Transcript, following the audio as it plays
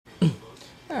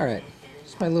Alright,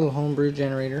 it's my little homebrew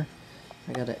generator.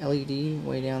 I got an LED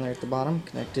way down there at the bottom,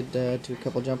 connected to a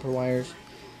couple jumper wires.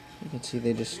 You can see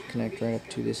they just connect right up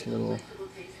to this little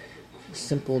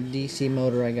simple DC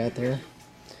motor I got there.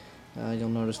 You'll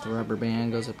notice the rubber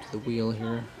band goes up to the wheel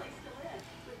here.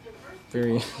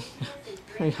 Very,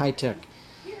 very high tech.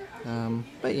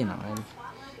 But you know,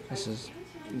 this is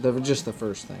just the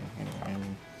first thing,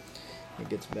 and it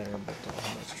gets better. But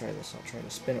let's try this. I'll try to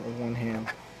spin it with one hand.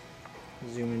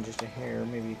 Zoom in just a hair.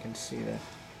 Maybe you can see that.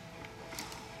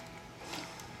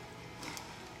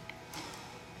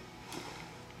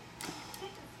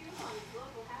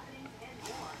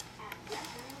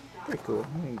 Pretty cool.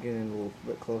 Let me get in a little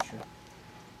bit closer.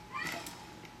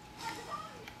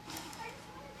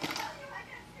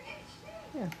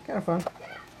 Yeah, kind of fun.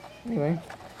 Anyway,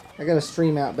 I got a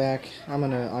stream out back. I'm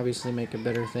gonna obviously make a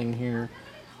better thing here,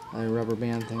 a rubber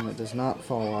band thing that does not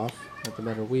fall off, with a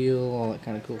better wheel, all that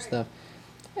kind of cool stuff.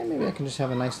 And maybe I can just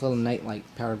have a nice little night light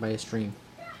powered by a stream.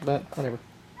 But whatever.